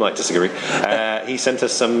 And you might disagree. He sent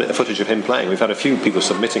us some footage of him playing. We've had a few people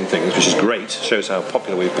submitting things, which is great. Shows how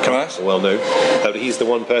popular we've become. Well known. But he's the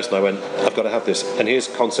one person I went, I've got to have this. And his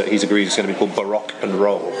concert, he's agreed, is going to be called Baroque and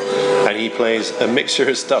Roll. And he plays a mixture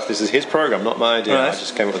of stuff. This is his program, not my idea. I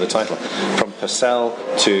just came up with the title. From Purcell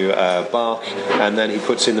to Bach, and then he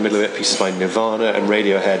puts in the middle of it pieces by Nirvana and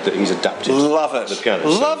Radiohead that he's adapted. Love it. To the piano.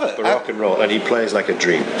 Love it. Baroque and Roll, and he plays like a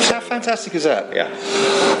dream. How fantastic is that? Yeah.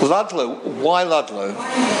 Ludlow. Why Ludlow?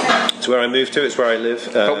 It's where I moved to. It's where I live.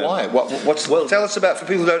 But why? Tell us about, for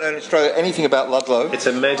people who don't know in Australia, anything about Ludlow. It's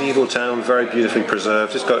a medieval town, very beautifully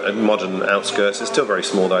preserved. It's got modern outskirts. It's still very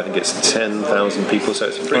small, though. I think it's 10,000 people, so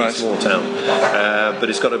it's a pretty small town. But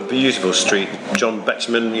it's got a beautiful street. John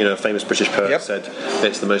Betjeman, a famous British poet, said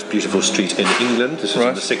it's the most beautiful street in England. This was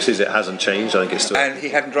in the 60s. It hasn't changed. I think it's still. And he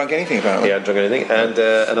hadn't drunk anything, apparently. He hadn't drunk anything. And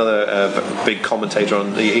another big commentator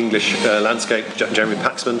on the English landscape, Jeremy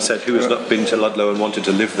Paxman, said, who has not been to Ludlow and wanted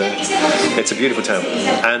to live there? It's a beautiful town.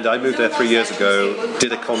 And I moved there 3 years ago,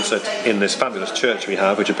 did a concert in this fabulous church we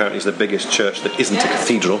have, which apparently is the biggest church that isn't a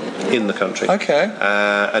cathedral in the country. Okay.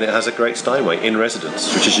 And it has a great Steinway in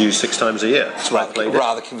residence, which is used 6 times a year. It's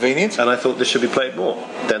rather convenient. And I thought this should be played more.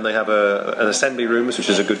 Then they have an assembly rooms, which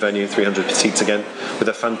is a good venue, 300 seats again, with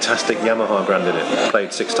a fantastic Yamaha grand in it,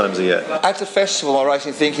 played 6 times a year. At the festival, I'm right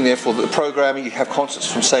in thinking, therefore, that the programming, you have concerts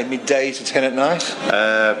from, say, midday to 10 at night?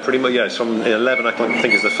 Pretty much, yeah. It's from 11, I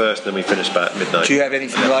think, is the first, and then we finish about midnight. Do you have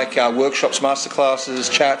anything like workshops,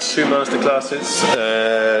 masterclasses, chats? 2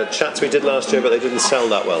 masterclasses. Chats we did last year, but they didn't sell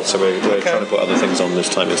that well, so we're trying to put other things on this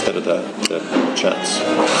time instead of the chats.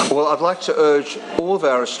 Well, I'd like to urge all of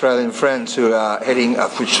our Australian friends who are heading,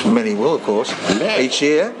 which many will, of course, each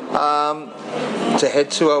year, to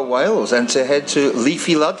head to Wales and to head to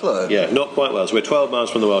leafy Ludlow. Yeah, not quite Wales. We're 12 miles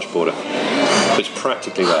from the Welsh border. It's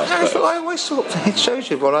practically Wales. I always thought, it shows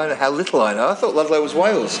you how little I know. I thought Ludlow was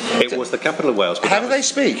Wales. It was the capital of Wales. How do they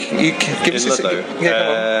speak? You give us Ludlow.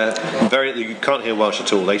 You can't hear Welsh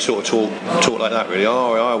at all. They sort of talk like that, really.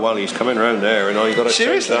 Oh, well, he's coming round there, and you've got to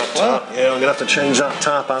change that tap. Yeah, I'm going to have to change that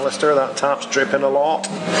tap, Alistair. That tap's dripping a lot.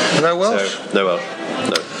 No Welsh? So, no Welsh.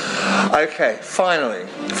 No. Okay, finally,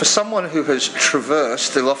 for someone who has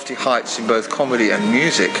traversed the lofty heights in both comedy and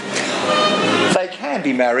music, they can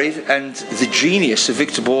be married, and the genius of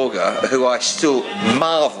Victor Borge, who I still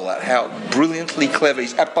marvel at how brilliantly clever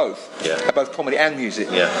he's at both comedy and music.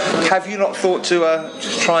 Yeah. Have you not thought to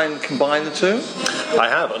try and combine the two? I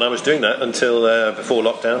have, and I was doing that until before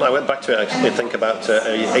lockdown. I went back to it, I think about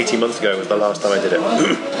 18 months ago was the last time I did it.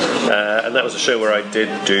 And that was a show where I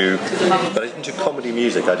didn't do comedy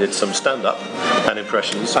music. I did some stand-up and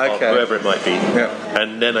impressions of whoever it might be,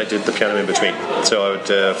 and then I did the piano in between. So I would,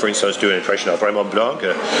 for instance, I was doing an impression of Raymond Blanc,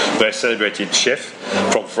 a very celebrated chef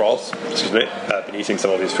from France, I've been eating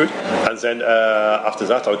some of his food, and then after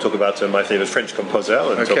that I would talk about my favourite French composer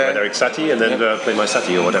and talk about Eric Satie, and then play my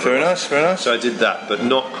Satie or whatever. Very nice, very nice. So I did that, but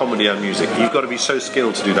not comedy and music. You've got to be so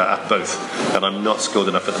skilled to do that at both, and I'm not skilled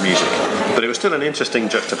enough at the music. But it was still an interesting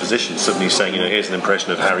juxtaposition, suddenly saying, here's an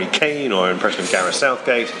impression of Harry Kane or an impression of Gareth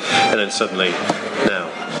Southgate, and then suddenly, now...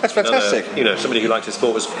 That's fantastic. Somebody who liked his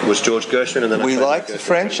sport was George Gershwin, and then we liked the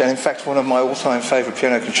French, and in fact, one of my all-time favourite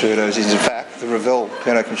piano concertos is, in fact, the Ravel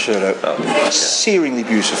piano concerto. Searingly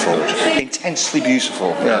beautiful, intensely beautiful.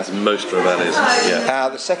 Yeah, as most Ravel is. Yeah.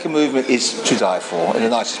 The second movement is to die for, in the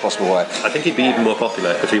nicest possible way. I think he'd be even more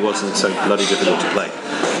popular if he wasn't so bloody difficult to play.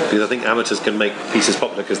 Because I think amateurs can make pieces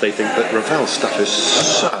popular because they think that Ravel's stuff is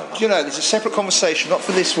so... there's a separate conversation, not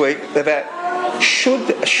for this week, about should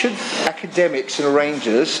academics and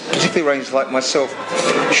arrangers, particularly arrangers like myself,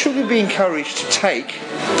 should we be encouraged to take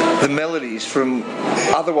the melodies from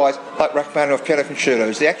otherwise, like Rachmaninoff piano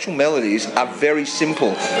concertos, the actual melodies are very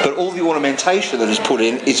simple, but all the ornamentation that is put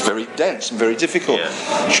in is very dense and very difficult.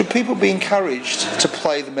 Yeah. Should people be encouraged to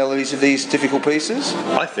play the melodies of these difficult pieces?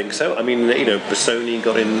 I think so. I mean, Busoni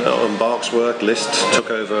got in on Bach's work. Liszt took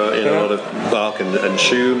over a lot of Bach and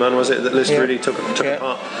Schumann, was it, that Liszt really took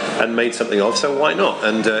apart and made something of. So why not?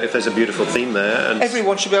 And if there's a beautiful theme there, and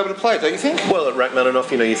everyone should be able to play it, don't you think? Well, at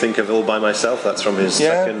Rachmaninoff, you think of All by Myself. That's from his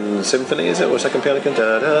second symphony, is it, or second piano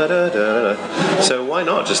concerto? So why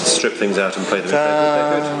not just strip things out and play them?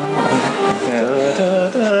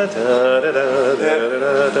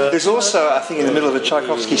 There's also, I think, in the middle of a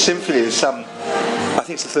Tchaikovsky symphony, there's some. I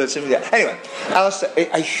think it's the third symphony. Anyway, Alistair,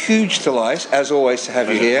 a huge delight, as always, to have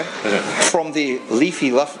you here. From the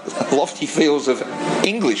leafy, lofty fields of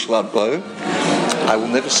English Ludlow. I will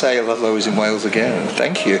never say Ludlow is in Wales again.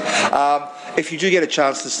 Thank you. If you do get a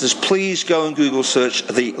chance, listeners, please go and Google search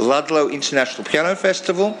the Ludlow International Piano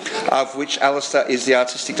Festival, of which Alistair is the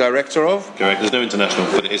artistic director of. Correct. There's no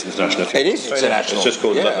international, but it is international. It is international. It's just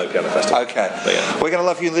called the Ludlow Piano Festival. Okay. We're going to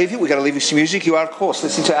love you and leave you. We're going to leave you some music. You are, of course,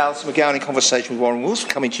 listening to Alistair McGowan in conversation with Warren Wills,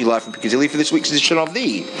 coming to you live from Piccadilly for this week's edition of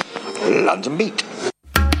the London Beat.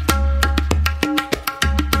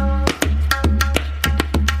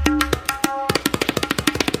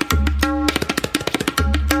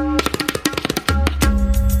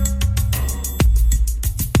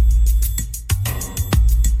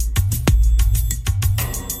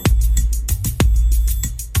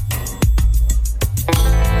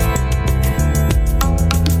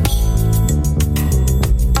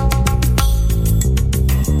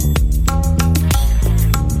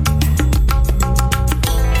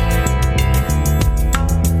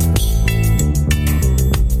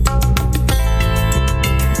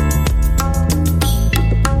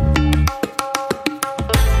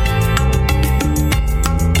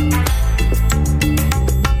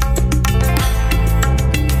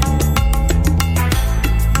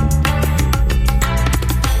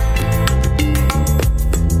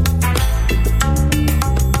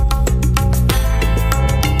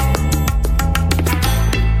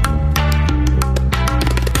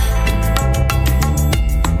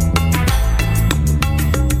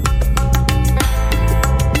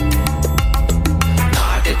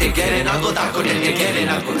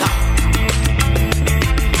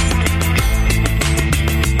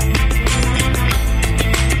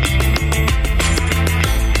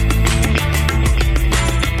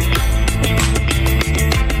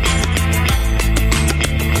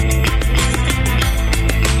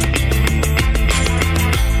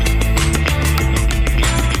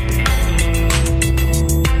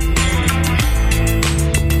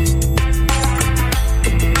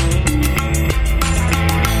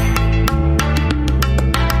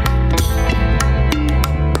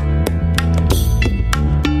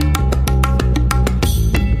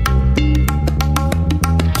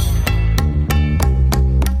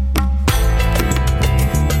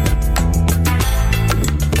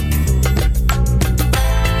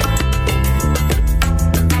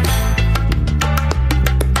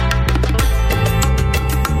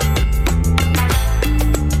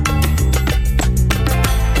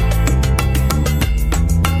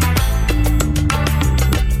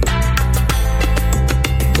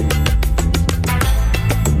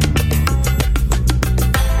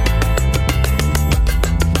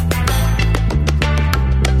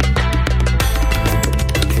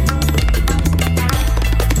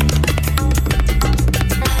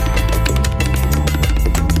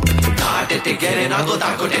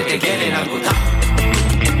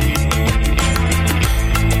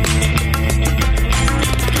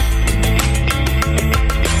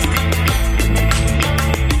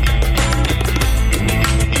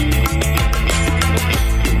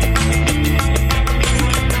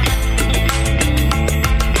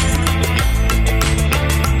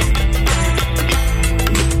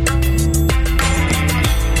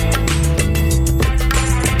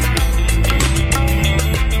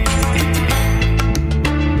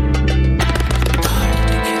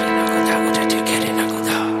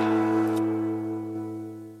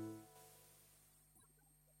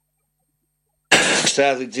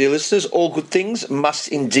 Sadly, dear listeners, all good things must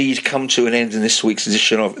indeed come to an end in this week's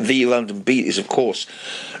edition of The London Beat is, of course,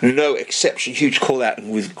 no exception. Huge call out and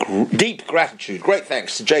with deep gratitude. Great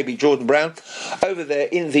thanks to JB Jordan Brown over there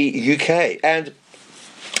in the UK. And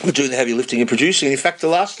we're doing the heavy lifting and producing. And in fact, the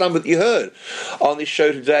last number that you heard on this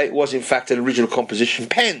show today was, in fact, an original composition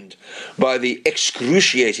penned by the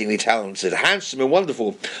excruciatingly talented, handsome and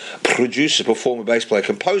wonderful producer, performer, bass player,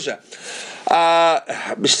 composer,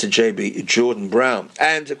 Mr. JB Jordan Brown.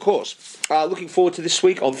 And, of course, looking forward to this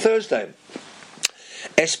week on Thursday.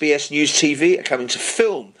 SBS News TV are coming to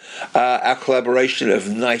film our collaboration of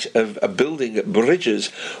Night of Building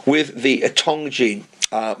Bridges with the Tongji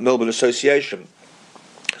Melbourne Association.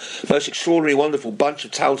 Most extraordinary, wonderful bunch of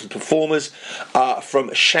talented performers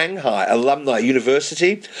from Shanghai Alumni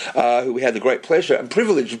University, who we had the great pleasure and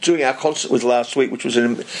privilege of doing our concert with last week, which was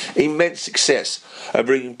an immense success,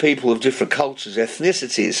 bringing people of different cultures,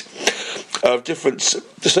 ethnicities, of different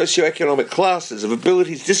socioeconomic classes, of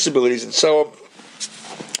abilities, disabilities, and so on.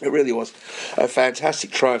 It really was a fantastic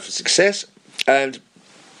triumph for success, and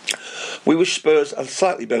we wish Spurs a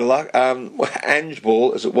slightly better luck. Ange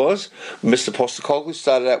Ball, as it was, Mr. Postecoglou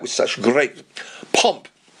started out with such great pomp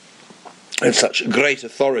and such great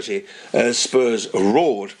authority as Spurs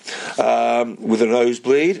roared with a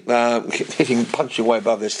nosebleed, punching way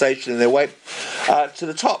above their station and their way to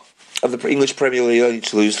the top of the English Premier League, only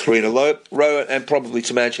to lose 3 in a row, and probably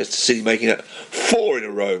to Manchester City making it 4 in a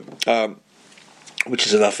row. Which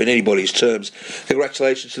is enough in anybody's terms.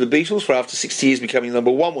 Congratulations to the Beatles for after 60 years becoming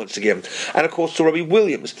number one once again. And of course to Robbie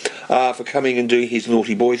Williams for coming and doing his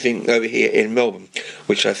naughty boy thing over here in Melbourne,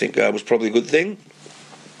 which I think was probably a good thing.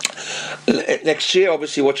 Next year,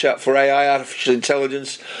 obviously, watch out for AI, artificial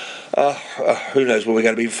intelligence. Who knows where we're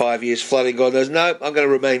going to be in 5 years, flooding, God knows. No, I'm going to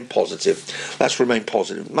remain positive. Let's remain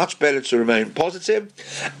positive. Much better to remain positive,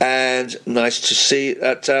 and nice to see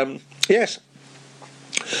that, yes,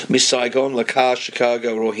 Miss Saigon, La Cage,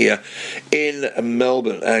 Chicago are all here in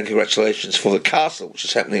Melbourne, and congratulations for the Castle, which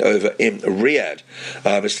is happening over in Riyadh.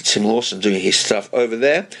 Mr. Tim Lawson doing his stuff over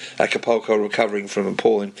there. Acapulco recovering from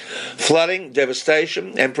appalling flooding,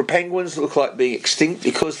 devastation, Emperor penguins look like being extinct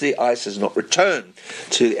because the ice has not returned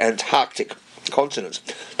to the Antarctic continent.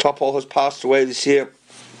 Topol has passed away this year,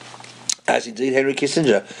 as indeed Henry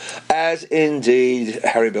Kissinger, as indeed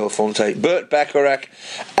Harry Belafonte, Burt Bacharach,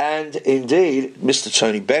 and indeed Mr.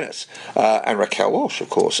 Tony Bennett, and Raquel Walsh, of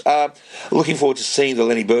course. Looking forward to seeing the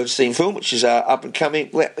Lenny Bernstein film, which is up and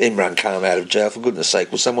coming. Let Imran Khan out of jail, for goodness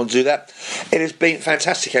sake. Will someone do that? It has been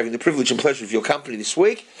fantastic having the privilege and pleasure of your company this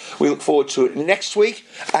week. We look forward to it next week,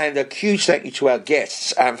 and a huge thank you to our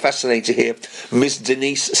guests. Fascinating to hear Miss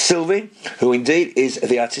Denise Sylvie, who indeed is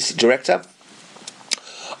the artistic director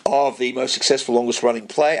of the most successful, longest-running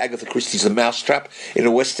play, Agatha Christie's The Mousetrap, in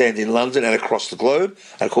the West End in London and across the globe,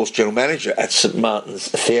 and of course general manager at St Martin's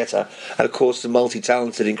Theatre, and of course the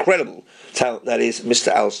multi-talented, incredible talent that is Mr.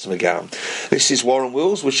 Alistair McGowan. This is Warren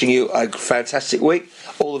Wills wishing you a fantastic week.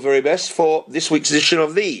 All the very best for this week's edition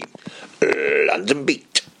of the London Beat.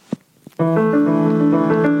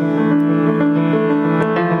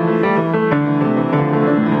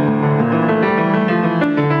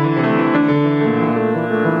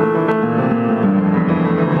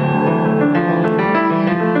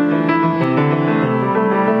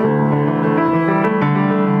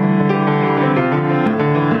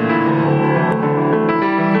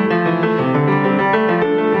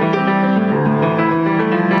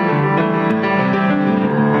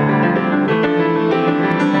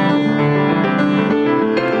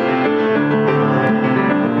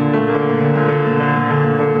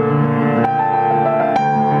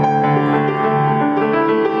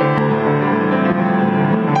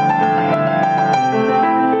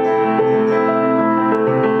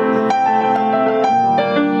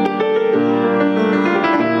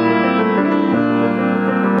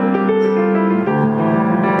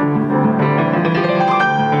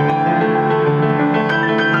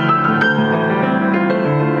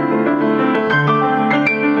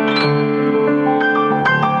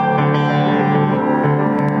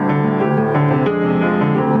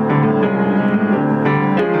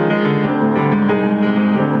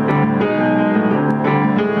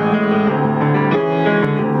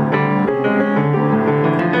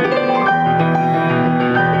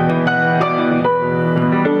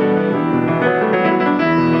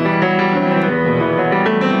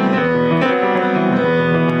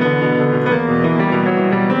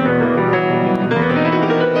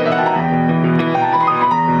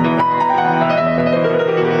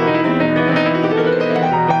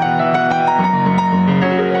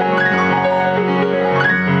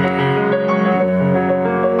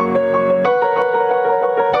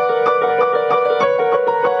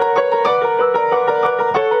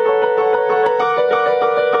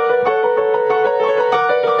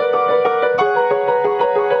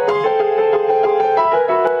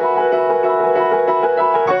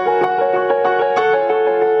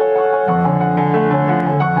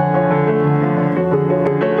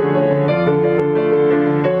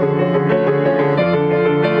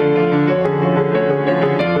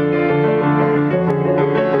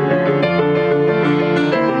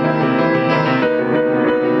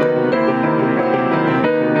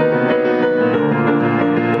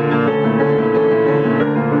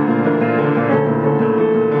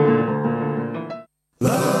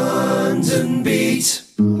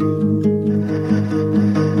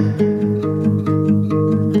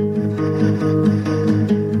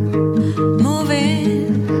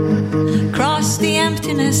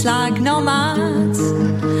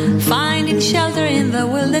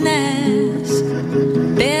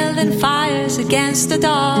 against the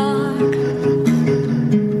dark,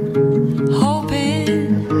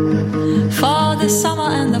 hoping for the summer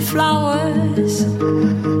and the flowers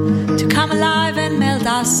to come alive and melt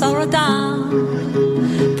our sorrow down,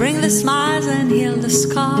 bring the smiles and heal the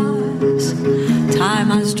scars time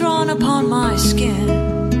has drawn upon my skin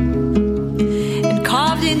and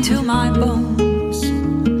carved into my bones.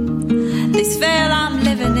 This veil I'm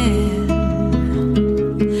living in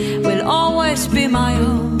will always be my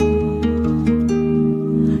own.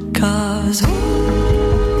 'Cause who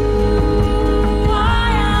I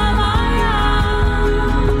am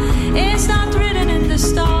is not written in the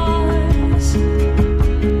stars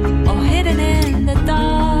or hidden in the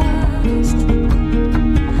dust.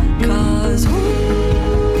 'Cause who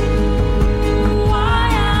I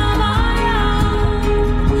am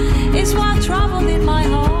is what traveled in my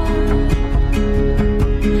heart,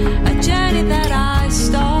 a journey that I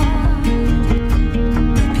start,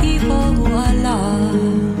 the people who I love.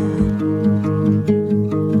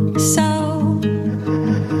 So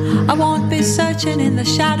I won't be searching in the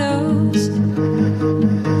shadows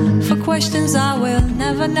for questions I will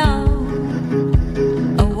never know,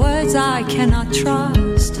 or words I cannot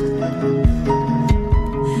trust.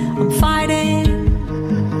 I'm fighting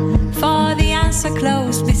for the answer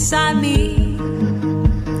close beside me.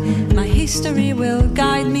 My history will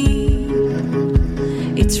guide me.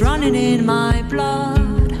 It's running in my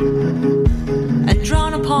blood and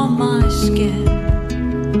drawn upon my skin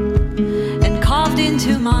and carved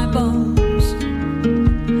into my bones.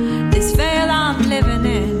 This veil I'm living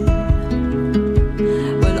in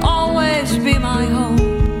will always be my home.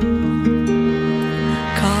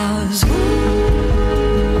 'Cause who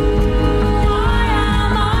I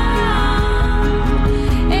am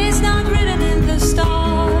is not written in the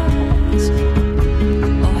stars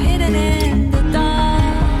or hidden in the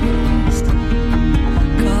dust.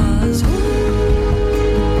 'Cause who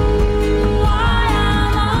I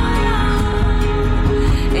am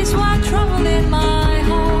is what troubled in my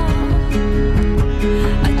heart,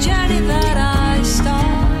 a journey that I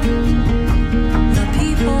start, the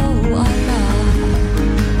people who I love.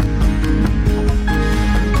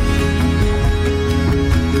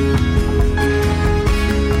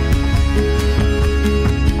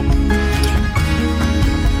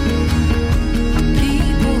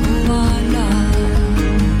 People who I love.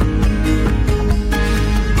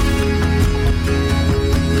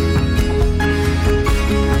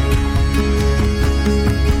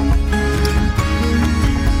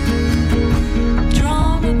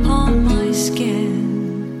 Drawn upon my skin,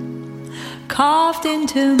 carved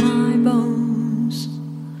into my bones.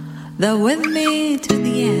 They're with me to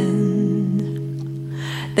the end.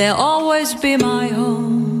 They'll always be my home.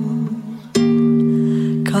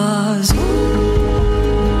 'Cause who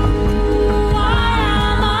I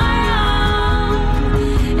am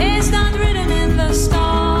is not written in the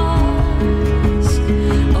stars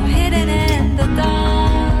or hidden in the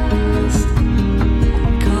dust.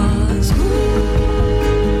 'Cause who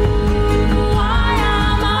I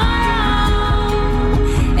am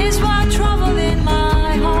is what troubled in my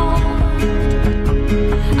heart,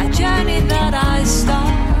 a journey that I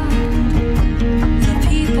start, the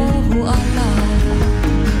people who I love.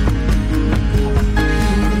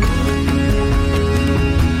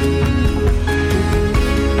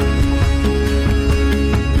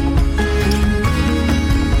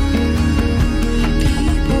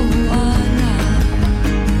 People who I love.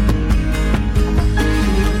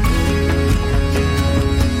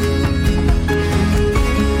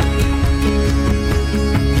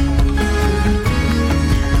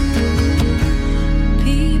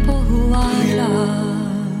 People who I love.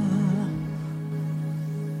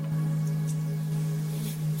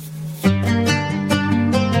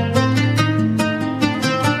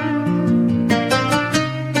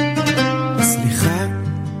 סליחה,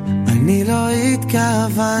 אני לא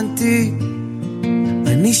התכוונתי,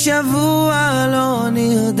 אני שבוע לא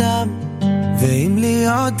נרדם, ואם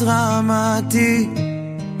להיות דרמטי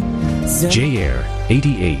J-Air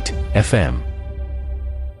 88 FM.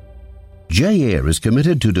 J-Air is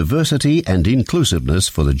committed to diversity and inclusiveness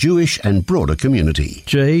for the Jewish and broader community.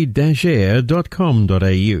 j-air.com.au.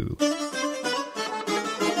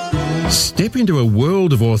 Step into a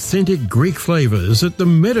world of authentic Greek flavours at the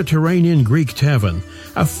Mediterranean Greek Tavern,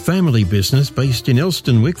 a family business based in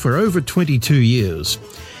Elsternwick for over 22 years.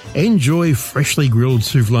 Enjoy freshly grilled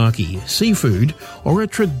souvlaki, seafood, or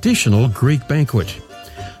a traditional Greek banquet.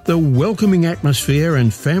 The welcoming atmosphere and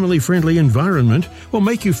family-friendly environment will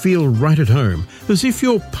make you feel right at home, as if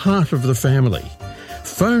you're part of the family.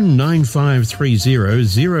 Phone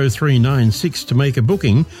 9530-0396 to make a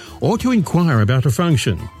booking or to inquire about a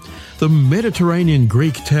function. The Mediterranean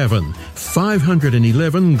Greek Tavern,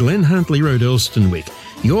 511 Glen Huntly Road, Elstonwick.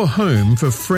 Your home for